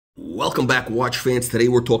Welcome back, watch fans. Today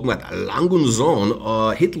we're talking about Lange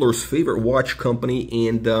Sohne, Hitler's favorite watch company,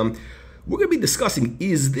 and we're going to be discussing,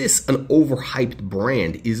 is this an overhyped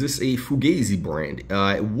brand? Is this a fugazy brand?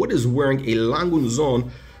 What does wearing a Lange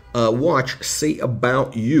Sohne watch say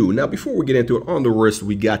about you? Now, before we get into it, on the wrist,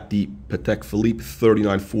 we got the PATEK Philippe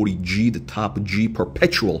 3940G, the top G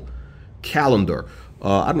perpetual calendar.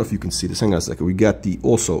 I don't know if you can see this. Hang on a second. We got the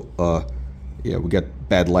also... yeah, we got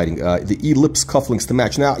bad lighting. The ellipse cufflinks to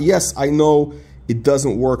match. Now, yes, I know it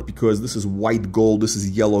doesn't work because this is white gold, this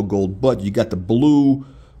is yellow gold, but you got the blue,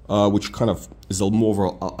 which kind of is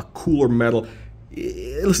more of a cooler metal.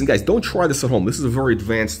 Listen, guys, don't try this at home. This is a very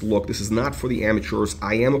advanced look. This is not for the amateurs.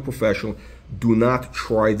 I am a professional. Do not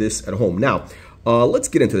try this at home. Now, let's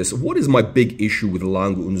get into this. What is my big issue with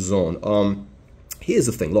Lange Sohne? Here's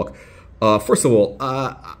the thing. Look, first of all,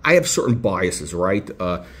 I have certain biases, right?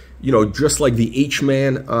 You know, just like the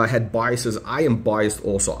H-man had biases, I am biased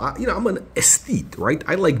also. You know, I'm an aesthete, right?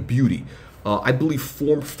 I like beauty. I believe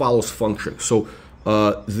form follows function. So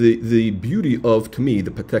the beauty of, to me,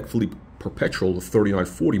 the Patek Philippe Perpetual, the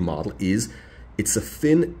 3940 model, is it's a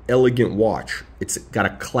thin, elegant watch. It's got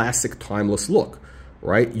a classic, timeless look,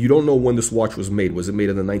 right? You don't know when this watch was made. Was it made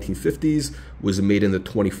in the 1950s? Was it made in the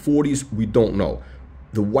 2040s? We don't know.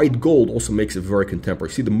 The white gold also makes it very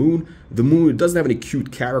contemporary. See the moon? The moon, it doesn't have any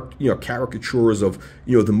cute caricatures of,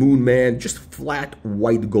 the moon man. Just flat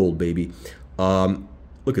white gold, baby.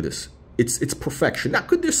 Look at this. It's perfection. Now,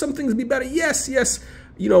 could there some things be better? Yes, yes.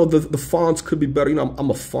 The fonts could be better. I'm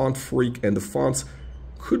a font freak, and the fonts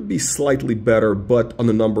could be slightly better, but on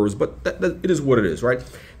the numbers, but it is what it is, right?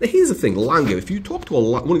 Now, here's the thing, Lange, if you talk to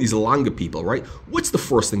one of these Lange people, right, what's the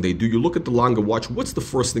first thing they do? You look at the Lange watch, what's the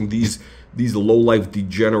first thing these low-life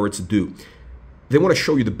degenerates do? They want to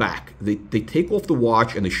show you the back. They take off the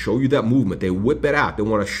watch and they show you that movement. They whip it out. They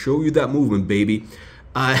want to show you that movement, baby.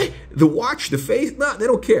 The watch, the face, nah, they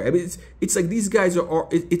don't care. I mean, it's like these guys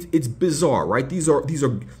it's bizarre, right? These are,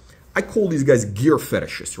 I call these guys gear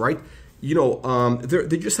fetishists, right?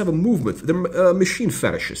 They just have a movement. They're machine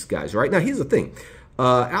fetishists, guys, right? Now, here's the thing.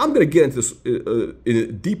 I'm going to get into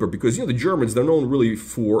this deeper because, the Germans, they're known really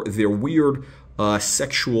for their weird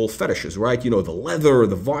sexual fetishes, right? The leather,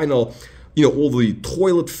 the vinyl, all the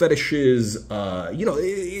toilet fetishes. I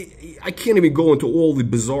can't even go into all the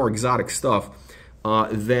bizarre, exotic stuff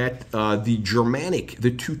that the Germanic,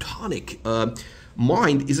 the Teutonic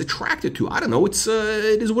mind is attracted to. I don't know. It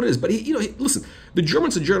is what it is. But listen, the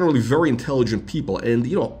Germans are generally very intelligent people, and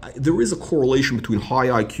there is a correlation between high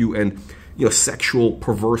IQ and sexual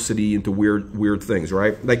perversity into weird things,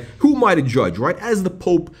 right? Like, who am I to judge, right? As the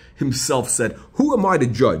Pope himself said, who am I to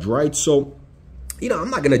judge, right? So, I'm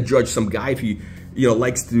not going to judge some guy if he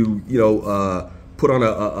likes to put on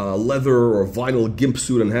a leather or vinyl gimp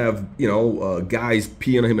suit and have guys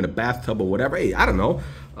peeing on him in a bathtub or whatever. Hey, I don't know.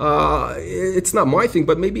 It's not my thing,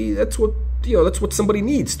 but maybe that's what that's what somebody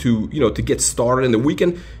needs to to get started in the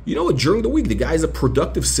weekend. During the week, the guy's a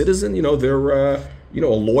productive citizen. They're a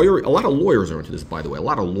lawyer. A lot of lawyers are into this, by the way. A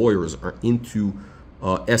lot of lawyers are into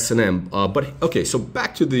S&M. But okay, so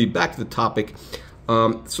back to the topic.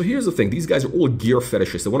 So here's the thing. These guys are all gear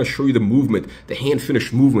fetishists. They want to show you the movement, the hand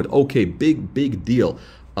finished movement. Okay, big deal.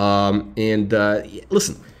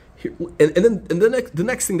 Listen. And then the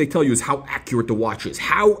next thing they tell you is how accurate the watch is.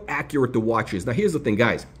 How accurate the watch is. Now, here's the thing,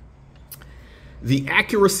 guys. The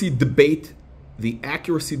accuracy debate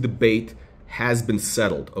has been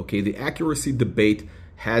settled. Okay, the accuracy debate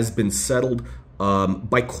has been settled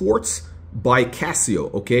by courts, by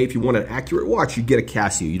Casio. Okay, if you want an accurate watch, you get a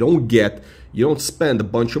Casio. You don't spend a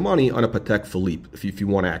bunch of money on a Patek Philippe if you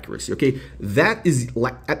want accuracy. Okay, that's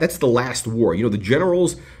the last war. The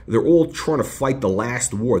generals, they're all trying to fight the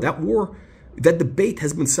last war. That debate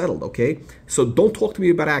has been settled. Okay, so don't talk to me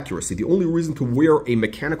about accuracy. The only reason to wear a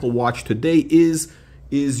mechanical watch today is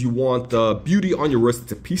you want beauty on your wrist.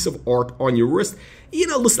 It's a piece of art on your wrist.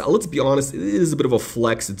 Listen, let's be honest. It is a bit of a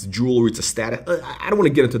flex. It's jewelry. It's a status. I don't want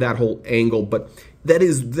to get into that whole angle, but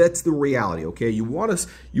that's the reality. Okay, you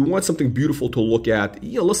want something beautiful to look at.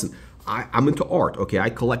 Listen, I'm into art. Okay, I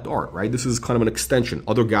collect art. Right, this is kind of an extension.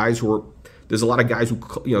 Other guys there's a lot of guys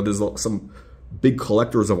who there's some big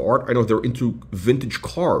collectors of art. I know they're into vintage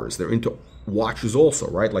cars. They're into watches also.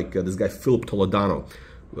 Right, like this guy Philip Toledano.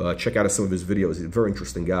 Check out some of his videos. He's a very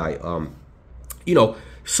interesting guy.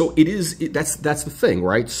 So that's the thing,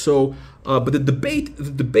 right? So, but the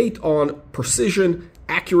debate on precision,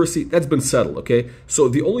 accuracy, that's been settled, okay? So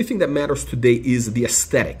the only thing that matters today is the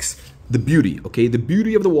aesthetics, the beauty, okay? The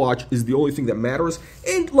beauty of the watch is the only thing that matters.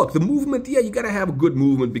 And look, the movement, yeah, you got to have a good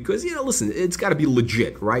movement because, listen, it's got to be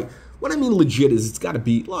legit, right? What I mean legit is it's got to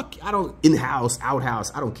be, look, I don't, in-house,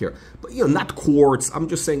 outhouse, I don't care. But, you know, not quartz. I'm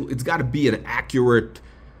just saying it's got to be an accurate,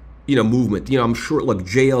 you know, movement. You know, I'm sure, look,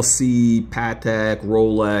 JLC, Patek,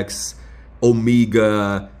 Rolex,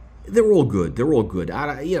 Omega, they're all good. They're all good.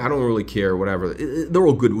 I don't really care, whatever. They're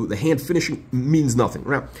all good. The hand finishing means nothing.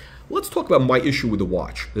 Now, let's talk about my issue with the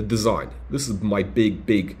watch, the design. This is my big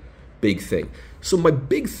thing. So my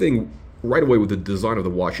big thing right away with the design of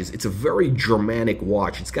the watch is it's a very Germanic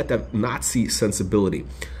watch. It's got that Nazi sensibility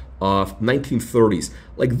of 1930s.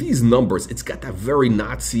 Like these numbers, it's got that very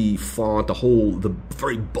Nazi font, the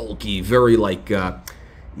very bulky, very like,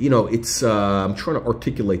 you know, it's, I'm trying to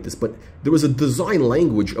articulate this, but there was a design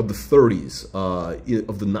language of the 30s,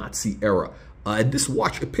 of the Nazi era. And this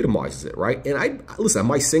watch epitomizes it, right? And listen,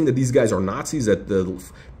 am I saying that these guys are Nazis?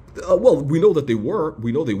 Well, we know that they were.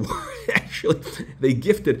 We know they were, actually. They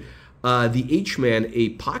gifted the H-Man a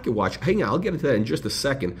pocket watch. Hang on, I'll get into that in just a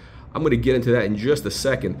second. I'm going to get into that in just a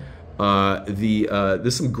second.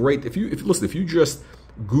 There's some great, if you just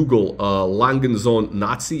Google Lange Sohne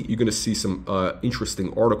Nazi, you're going to see some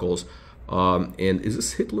interesting articles. And is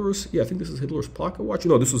this Hitler's? Yeah, I think this is Hitler's pocket watch.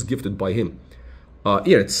 No, this was gifted by him.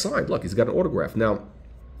 Yeah, it's signed. Look, he's got an autograph. Now,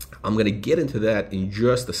 I'm going to get into that in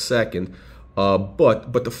just a second.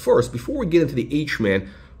 But before we get into the H-Man,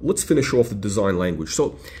 let's finish off the design language.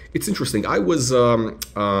 So it's interesting. I was in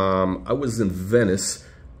Venice.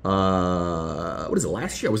 What is it?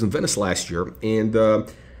 Last year? I was in Venice last year, and no,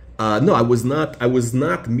 I was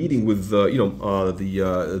not meeting with the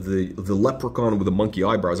leprechaun with the monkey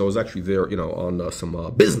eyebrows. I was actually there, you know, on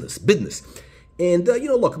some business. And you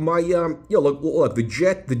know, look, my look, the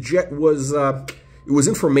jet was. It was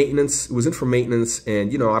in for maintenance.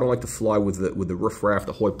 And you know, I don't like to fly with the riffraff,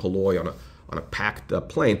 the hoi polloi on a packed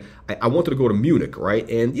plane. I wanted to go to Munich, right?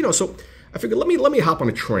 And you know, so I figured let me hop on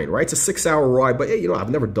a train, right? It's a 6-hour ride, but you know,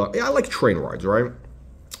 I've never done. I like train rides, right?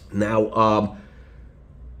 Now,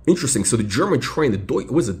 interesting. So the German train, the Deutsche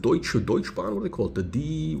Deutschbahn, what do they call it? The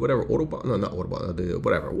D whatever Autobahn? No, not Autobahn. The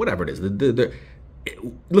whatever it is.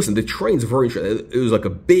 Listen, the train's very interesting. It was like a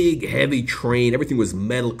big, heavy train. Everything was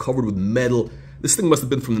metal, covered with metal. This thing must have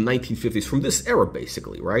been from the 1950s, from this era,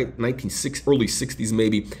 basically, right? Early 60s,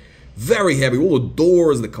 maybe. Very heavy. All the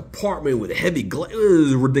doors, the compartment with heavy glass. It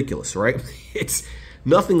was ridiculous, right? It's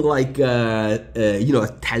nothing like, you know, a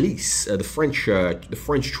Thalys, the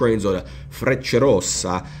French trains, or the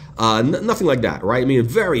Frecciarossa. Nothing like that, right? I mean,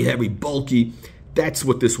 very heavy, bulky. That's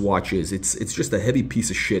what this watch is. It's just a heavy piece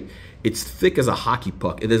of shit. It's thick as a hockey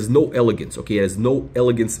puck. It has no elegance, okay? It has no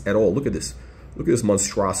elegance at all. Look at this. Look at this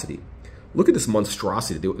monstrosity. Look at this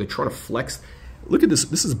monstrosity. They're trying to flex. Look at this.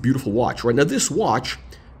 This is a beautiful watch, right? Now, this watch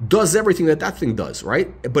does everything that thing does, right?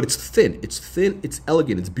 But it's thin. It's thin. It's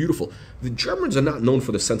elegant. It's beautiful. The Germans are not known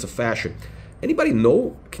for the sense of fashion. Anybody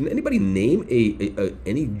know? Can anybody name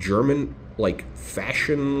any German, like,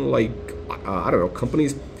 fashion, like, I don't know,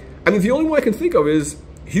 companies? I mean, the only one I can think of is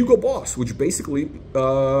Hugo Boss, which basically,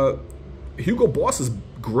 Hugo Boss's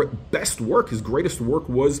best work, his greatest work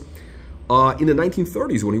was in the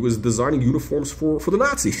 1930s when he was designing uniforms for the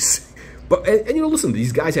Nazis. But and you know, listen,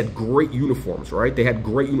 these guys had great uniforms, right? They had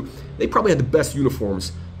they probably had the best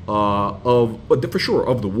uniforms for sure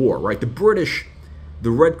of the war, right? The British, the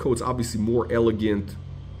red coat's obviously more elegant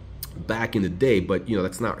back in the day, but you know,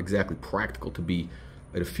 that's not exactly practical to be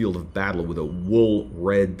at a field of battle with a wool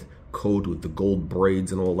red coat with the gold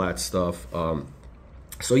braids and all that stuff.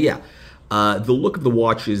 So yeah, the look of the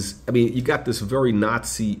watch is, I mean, you got this very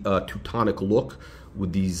Nazi Teutonic look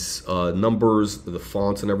with these numbers, the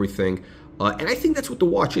fonts and everything. And I think that's what the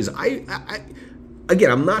watch is.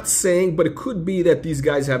 Again, I'm not saying, but it could be that these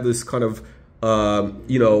guys have this kind of,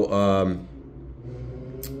 you know,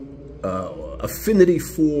 affinity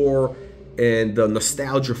for and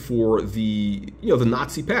nostalgia for the, you know, the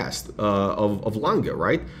Nazi past of Lange,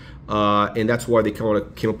 right? And that's why they kind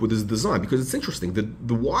of came up with this design, because it's interesting.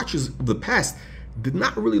 The watches of the past did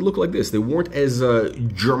not really look like this. They weren't as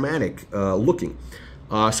Germanic looking.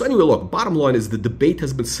 So anyway, look, bottom line is the debate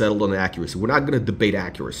has been settled on accuracy. We're not going to debate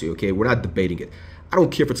accuracy, okay? We're not debating it. I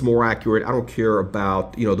don't care if it's more accurate. I don't care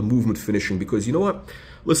about, you know, the movement finishing, because you know what?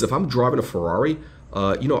 Listen, if I'm driving a Ferrari,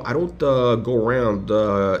 you know, I don't go around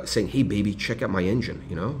saying, "Hey, baby, check out my engine."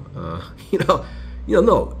 You know,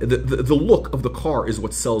 no. The look of the car is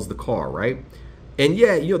what sells the car, right? And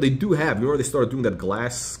yeah, you know, they do have. Remember, they started doing that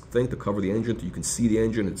glass thing to cover the engine, so you can see the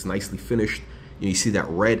engine. It's nicely finished. You see that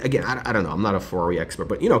red. Again, I don't know. I'm not a Ferrari expert,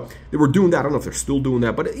 but you know, they were doing that. I don't know if they're still doing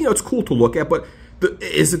that, but you know, it's cool to look at. But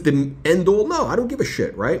is it the end all? No, I don't give a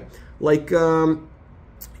shit, right? Like, you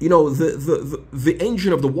know, the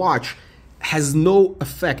engine of the watch has no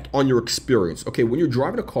effect on your experience. Okay, when you're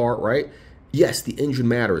driving a car, right? Yes, the engine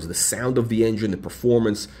matters, the sound of the engine, the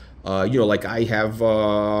performance. You know, like I have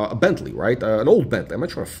a Bentley, right? An old Bentley. I'm not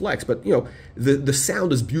trying to flex, but you know, the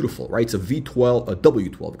sound is beautiful, right? It's a V12, a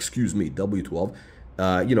W12, excuse me, W12.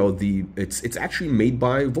 You know, it's actually made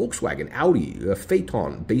by Volkswagen, Audi,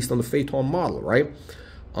 Phaeton, based on the Phaeton model, right?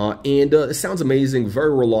 And it sounds amazing,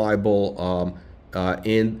 very reliable,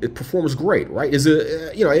 and it performs great, right? Is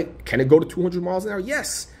it, you know, can it go to 200 miles an hour?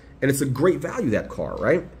 Yes, and it's a great value, that car,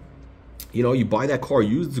 right? You know, you buy that car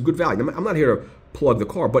used, it's a good value. I'm not here to plug the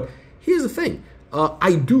car, but here's the thing.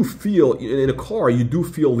 I do feel in a car, you do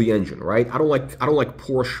feel the engine, right? I don't like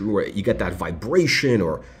Porsche where you get that vibration,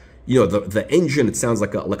 or you know, the engine. It sounds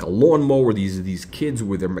like a lawnmower. These kids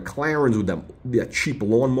with their McLarens with that cheap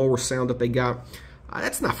lawnmower sound that they got.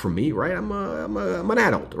 That's not for me, right? I'm an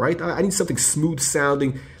adult, right? I need something smooth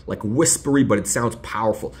sounding, like whispery, but it sounds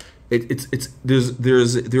powerful.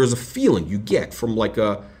 There's a feeling you get from like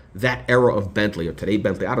that era of Bentley, or today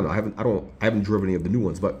Bentley. I don't know. I haven't driven any of the new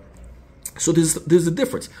ones, but so there's a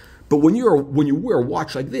difference. But when you wear a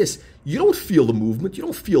watch like this, you don't feel the movement, you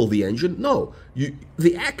don't feel the engine. No,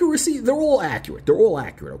 the accuracy, they're all accurate. They're all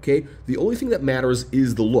accurate, okay? The only thing that matters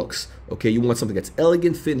is the looks, okay? You want something that's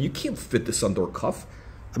elegant, thin. You can't fit this under a cuff.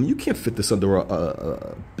 I mean, you can't fit this under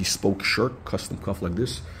a bespoke shirt, custom cuff like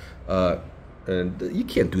this. And you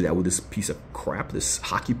can't do that with this piece of crap, this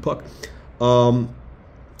hockey puck.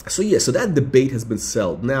 So yeah, so that debate has been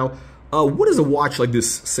settled. Now, what does a watch like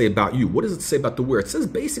this say about you? What does it say about the wear? It says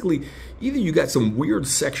basically either you got some weird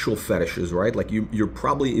sexual fetishes, right? Like you're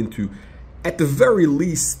probably into, at the very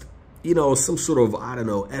least, you know, some sort of, I don't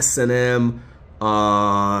know, S&M,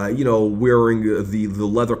 you know, wearing the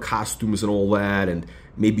leather costumes and all that, and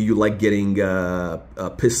maybe you like getting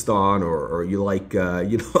pissed on, or you like,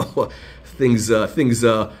 you know, things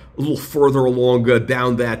a little further along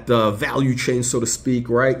down that value chain, so to speak,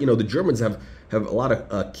 right? You know, the Germans have a lot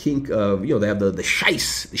of kink of, you know, they have the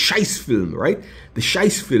Scheiße film, right? The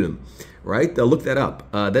Scheiße film, right? Look that up.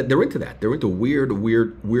 They're into that. They're into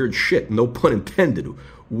weird shit, no pun intended.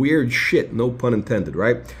 Weird shit, no pun intended,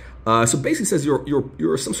 right? So basically says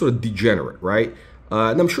you're some sort of degenerate, right?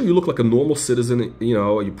 And I'm sure you look like a normal citizen, you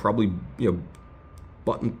know, you probably, you know,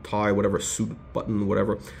 button, tie, whatever, suit, button,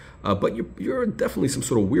 whatever. But you're definitely some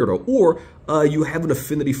sort of weirdo, or you have an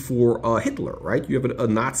affinity for Hitler, right? You have a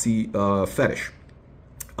Nazi fetish.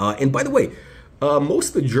 And by the way,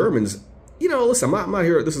 most of the Germans, you know, listen, I'm not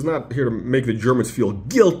here. This is not here to make the Germans feel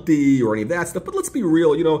guilty or any of that stuff. But let's be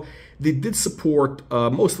real. You know, they did support.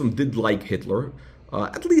 Most of them did like Hitler.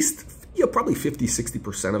 At least, you know, probably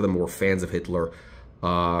 50–60% of them were fans of Hitler.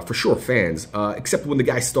 For sure, fans, except when the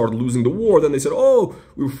guy started losing the war, then they said, oh,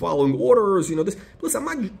 we were following orders, you know, this. Listen,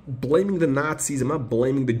 I'm not blaming the Nazis, I'm not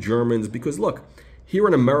blaming the Germans, because look, here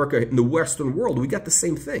in America, in the Western world, we got the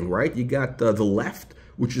same thing, right? You got the left,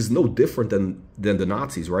 which is no different than the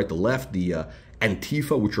Nazis, right? The left, the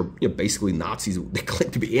Antifa, which are, you know, basically Nazis. They claim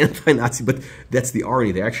to be anti-Nazi, but that's the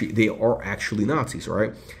irony. They are actually Nazis,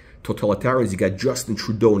 right? Totalitarians. You got Justin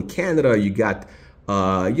Trudeau in Canada. You got,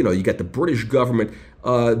 you know, you got the British government.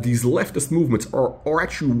 These leftist movements are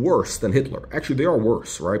actually worse than Hitler. Actually, they are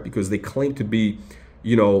worse, right? Because they claim to be,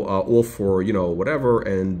 you know, all for, you know, whatever,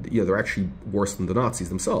 and, you know, they're actually worse than the Nazis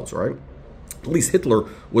themselves, right? At least Hitler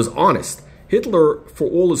was honest. Hitler, for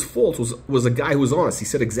all his faults, was a guy who was honest. He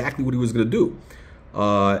said exactly what he was going to do.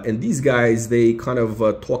 And these guys, they kind of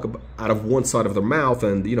talk out of one side of their mouth,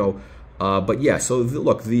 and, you know, but yeah, so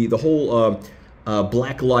look, the whole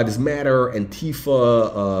Black Lives Matter,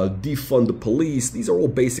 Antifa, defund the police, these are all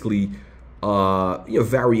basically, you know,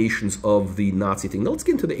 variations of the Nazi thing. Now let's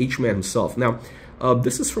get into the H-man himself. Now,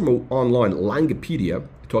 this is from online, Langepedia,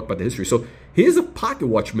 talk about the history. So here's a pocket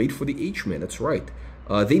watch made for the H-man, that's right.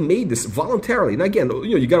 They made this voluntarily. And again, you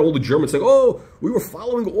know, you got all the Germans saying, oh, we were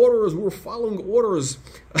following orders, we were following orders.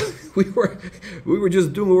 we were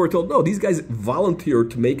just doing what we were told. No, these guys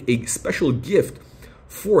volunteered to make a special gift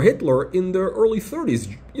for Hitler in the early 30s,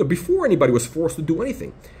 you know, before anybody was forced to do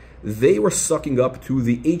anything. They were sucking up to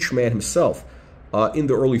the H-man himself in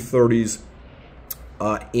the early 30s.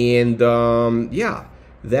 Yeah,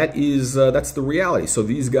 that's the reality. So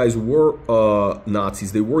these guys were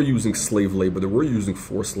Nazis. They were using slave labor. They were using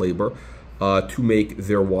forced labor to make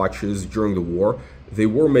their watches during the war. They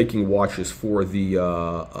were making watches for the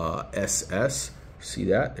SS. See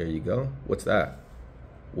that? There you go. What's that?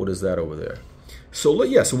 What is that over there? So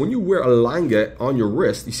yeah, so when you wear a Lange on your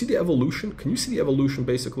wrist, you see the evolution? Can you see the evolution,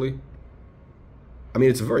 basically? I mean,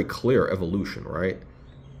 it's a very clear evolution, right?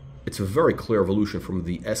 It's a very clear evolution from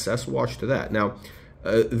the SS watch to that. Now,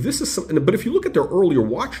 This is some, but if you look at their earlier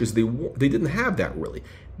watches, they didn't have that really.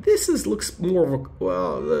 This looks more of a,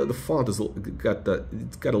 well, the font is got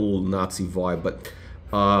a little Nazi vibe, but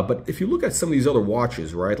if you look at some of these other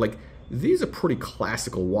watches, right, like these are pretty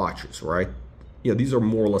classical watches, right? You know, these are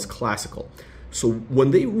more or less classical. So when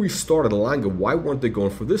they restarted Lange, why weren't they going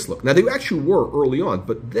for this look? Now they actually were early on,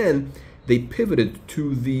 but then they pivoted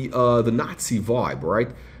to the Nazi vibe, right?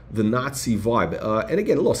 The Nazi vibe. And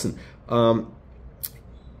again, listen,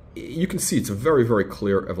 you can see it's a very, very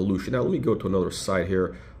clear evolution. Now let me go to another site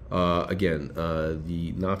here. Again,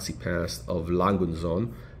 the Nazi past of Lange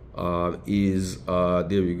Sohne is there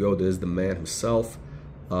you go. There's the man himself.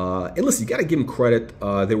 And listen, you got to give him credit.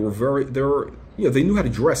 They were you know, they knew how to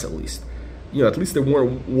dress at least. You know, at least they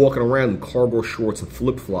weren't walking around in cargo shorts and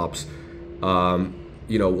flip flops.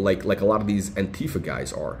 You know, like a lot of these Antifa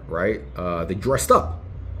guys are, right? They dressed up.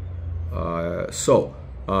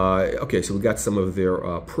 Okay, so we got some of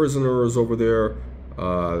their prisoners over there.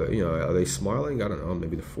 You know, are they smiling? I don't know.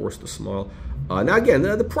 Maybe they're forced to smile. Now again,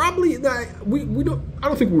 we don't. I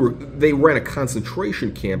don't think they ran a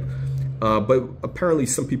concentration camp, but apparently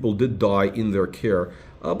some people did die in their care.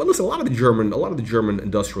 But listen, a lot of the German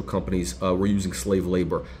industrial companies were using slave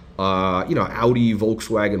labor. You know, Audi,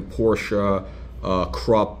 Volkswagen, Porsche,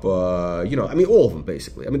 Krupp. You know, I mean, all of them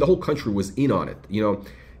basically. I mean, the whole country was in on it. You know,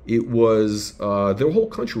 it was their whole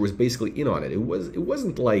country was basically in on it. It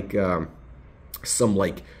wasn't like some,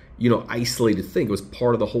 like, you know, isolated thing. It was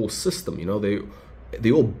part of the whole system. You know, they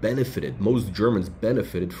all benefited. Most Germans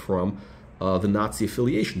benefited from the Nazi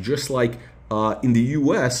affiliation. Just like in the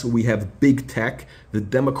U.S., we have big tech, the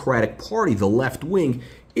Democratic Party, the left wing.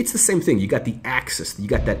 It's the same thing. You got the axis. You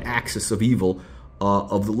got that axis of evil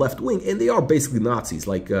of the left wing, and they are basically Nazis.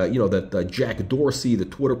 Like you know, that Jack Dorsey, the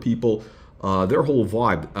Twitter people, their whole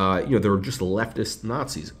vibe. You know, they're just leftist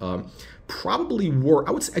Nazis. Probably were,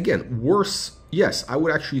 I would say, again, worse. Yes, I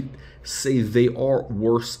would actually say they are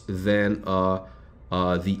worse than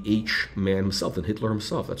the H-man himself, than Hitler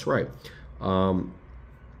himself. That's right.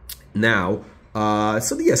 Now,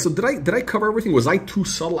 so did I cover everything? Was I too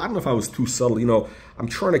subtle? I don't know if I was too subtle. You know, I'm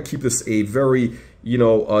trying to keep this a very, you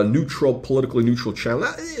know, neutral, politically neutral channel.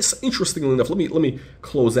 Now, interestingly enough, let me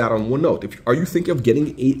close out on one note. Are you thinking of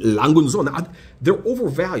getting a Lange Sohne? Now, they're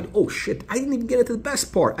overvalued. Oh shit! I didn't even get into the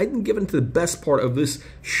best part. I didn't get into the best part of this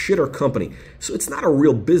shitter company. So it's not a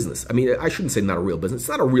real business. I mean, I shouldn't say not a real business. It's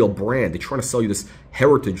not a real brand. They're trying to sell you this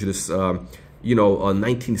heritage, this you know,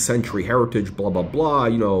 19th century heritage, blah blah blah.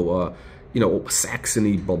 You know,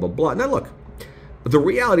 Saxony, blah blah blah. Now look. The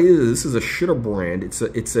reality is, this is a shitter brand.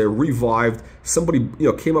 It's a revived. Somebody, you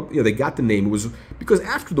know, came up. You know, they got the name. It was because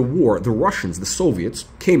after the war, the Russians, the Soviets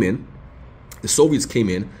came in. The Soviets came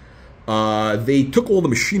in. They took all the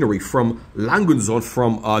machinery from Lange Sohne,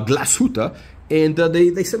 from Glashutte, and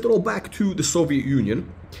they sent it all back to the Soviet Union.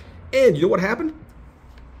 And you know what happened?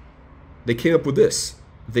 They came up with this.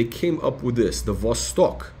 They came up with this. The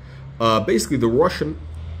Vostok. Basically, the Russian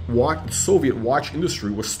Soviet watch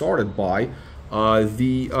industry was started by all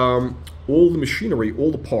the machinery, all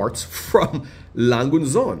the parts from Lange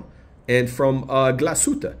Sohne and from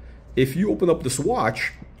Glashutte. If you open up this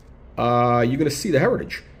watch, you're going to see the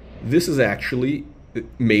heritage. This is actually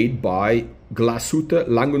made by Glashutte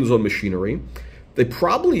Lange Sohne machinery. They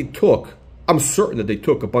probably took, I'm certain that they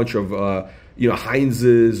took a bunch of, you know,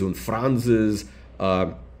 Heinz's and Franz's,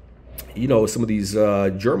 you know, some of these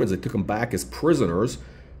Germans, they took them back as prisoners,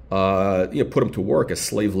 you know, put them to work as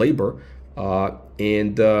slave labor.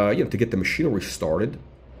 You know, to get the machinery started,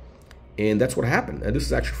 and that's what happened. And this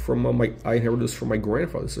is actually from I inherited this from my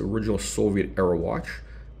grandfather. This is an original Soviet era watch,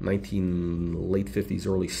 late 50s,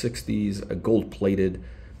 early 60s, gold plated,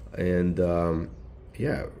 and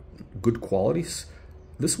yeah, good qualities.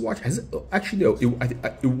 This watch has actually, no,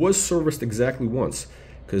 it was serviced exactly once,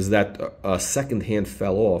 because that second hand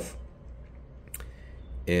fell off,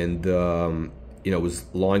 and you know, it was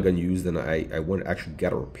long unused, and I went actually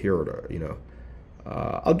got it repaired. You know,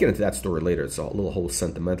 I'll get into that story later. It's a little whole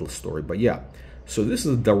sentimental story, but yeah. So this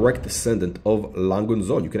is a direct descendant of Lange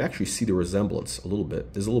Sohne. You can actually see the resemblance a little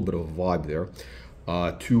bit. There's a little bit of a vibe there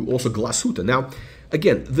to also Glashutte. Now,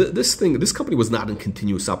 again, this company was not in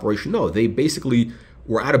continuous operation. No, they basically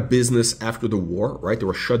were out of business after the war. Right? They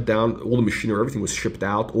were shut down. All the machinery, everything was shipped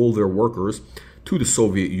out. All their workers to the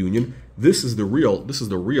Soviet Union. This is the real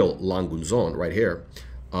Lange Sohne right here.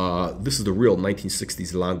 This is the real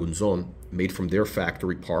 1960s Lange Sohne, made from their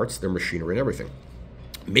factory parts, their machinery, and everything.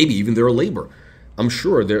 Maybe even their labor. I'm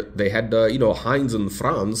sure they had, you know, Heinz and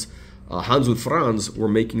Franz. Hans and Franz were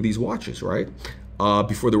making these watches, right?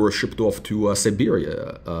 Before they were shipped off to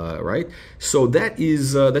Siberia, right? So that's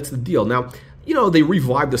the deal. Now, you know, they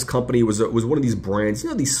revived this company. It was one of these brands. You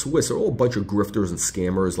know, these Swiss are all a bunch of grifters and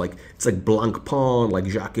scammers. Like, it's like Blancpain, like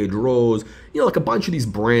Jacques Rose. You know, like a bunch of these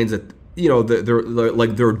brands that, you know,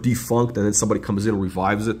 they're defunct, and then somebody comes in and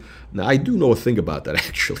revives it. Now, I do know a thing about that,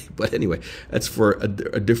 actually. But anyway, that's for a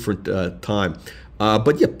different time.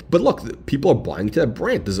 But yeah, but look, people are buying into that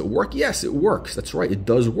brand. Does it work? Yes, it works. That's right, it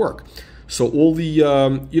does work. So all the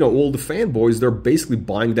you know, all the fanboys, they're basically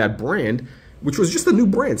buying that brand, which was just a new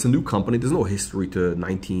brand. It's a new company. There's no history to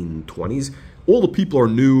 1920s. All the people are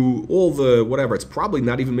new. All the whatever. It's probably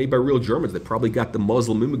not even made by real Germans. They probably got the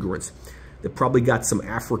Muslim immigrants. They probably got some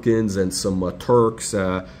Africans and some Turks,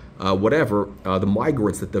 whatever. The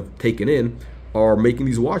migrants that they've taken in are making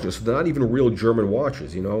these watches. So they're not even real German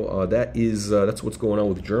watches. You know, that's what's going on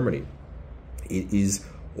with Germany. It is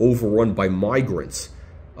overrun by migrants.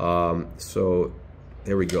 So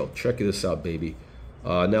there we go. Check this out, baby.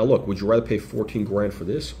 Now look, would you rather pay 14 grand for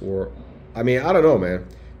this, or, I mean, I don't know, man.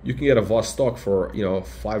 You can get a Vostok for, you know,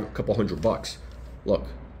 a couple $100. Look,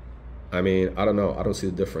 I mean, I don't know. I don't see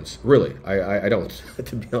the difference. Really, I don't,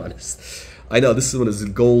 to be honest. I know this one is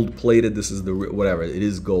gold plated. This is the whatever. It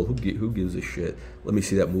is gold. Who gives a shit? Let me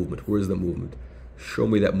see that movement. Where's the movement? Show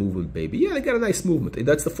me that movement, baby. Yeah, they got a nice movement.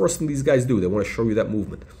 That's the first thing these guys do. They want to show you that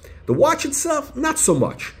movement. The watch itself, not so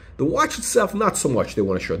much. The watch itself, not so much they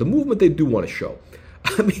want to show. The movement they do want to show.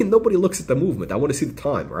 I mean, nobody looks at the movement. I want to see the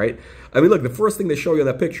time, right? I mean, look, the first thing they show you on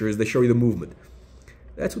that picture is they show you the movement.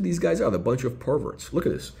 That's what these guys are. They're a bunch of perverts. Look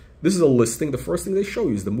at this. This is a listing. The first thing they show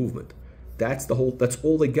you is the movement. That's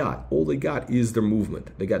all they got. All they got is their movement.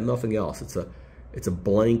 They got nothing else. It's a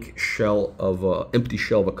blank shell of empty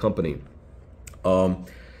shell of a company.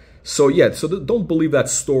 So yeah, so don't believe that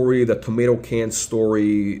story, that tomato can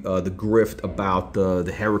story, the grift about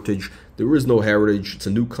the heritage. There is no heritage. It's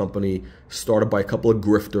a new company started by a couple of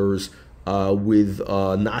grifters with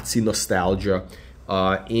Nazi nostalgia,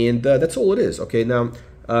 and that's all it is. Okay, now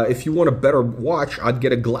if you want a better watch, I'd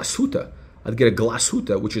get a Glashutte. I'd get a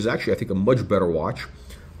Glashutte, which is actually, I think, a much better watch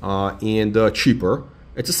and cheaper.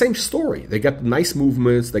 It's the same story. They got nice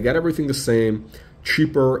movements. They got everything the same,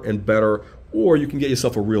 cheaper and better. Or you can get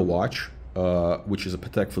yourself a real watch, which is a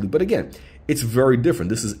Patek Philippe. But again, it's very different.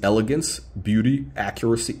 This is elegance, beauty,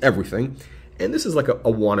 accuracy, everything. And this is like a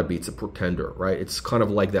wannabe. It's a pretender, right? It's kind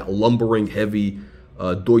of like that lumbering, heavy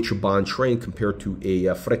Deutsche Bahn train compared to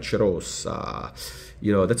a Frecciaros.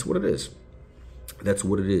 You know, that's what it is. That's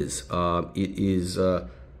what it is. It is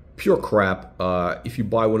pure crap. If you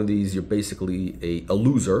buy one of these, you're basically a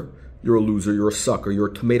loser. You're a loser. You're a sucker. You're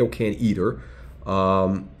a tomato can eater.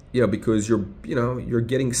 You know, because you're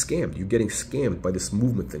getting scammed. You're getting scammed by this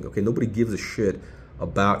movement thing. Okay, nobody gives a shit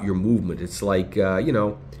about your movement. It's like you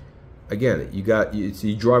know, again, if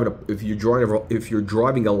you're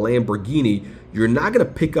driving a Lamborghini, you're not gonna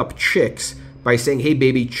pick up chicks by saying, "Hey,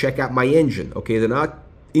 baby, check out my engine." Okay, they're not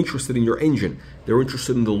interested in your engine. They're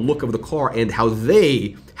interested in the look of the car and how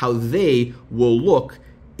they will look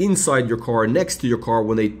inside your car, next to your car,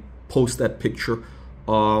 when they post that picture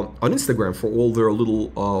on Instagram for all their little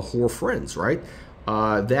whore friends, right?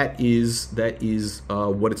 That is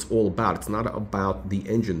what it's all about. It's not about the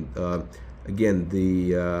engine. Again,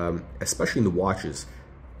 especially in the watches.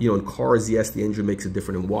 You know, in cars, yes, the engine makes a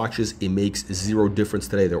difference. In watches, it makes zero difference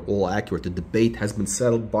today. They're all accurate. The debate has been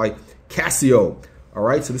settled by Casio. All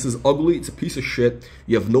right, so this is ugly. It's a piece of shit.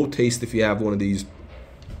 You have no taste if you have one of these,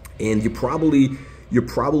 and you're probably,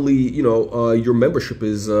 you know, your membership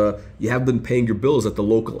is, you have been paying your bills at the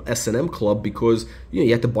local S&M club because, you know,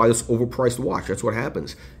 you have to buy this overpriced watch. That's what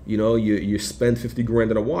happens. You know, you spend 50 grand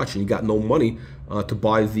on a watch and you got no money to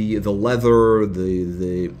buy the leather,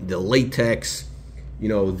 the latex, you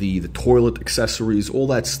know, the toilet accessories, all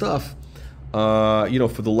that stuff. You know,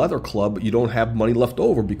 for the leather club, you don't have money left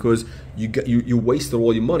over because you wasted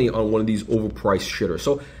all your money on one of these overpriced shitters.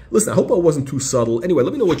 So listen, I hope I wasn't too subtle. Anyway,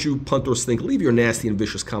 let me know what you punters think. Leave your nasty and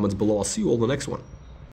vicious comments below. I'll see you all in the next one.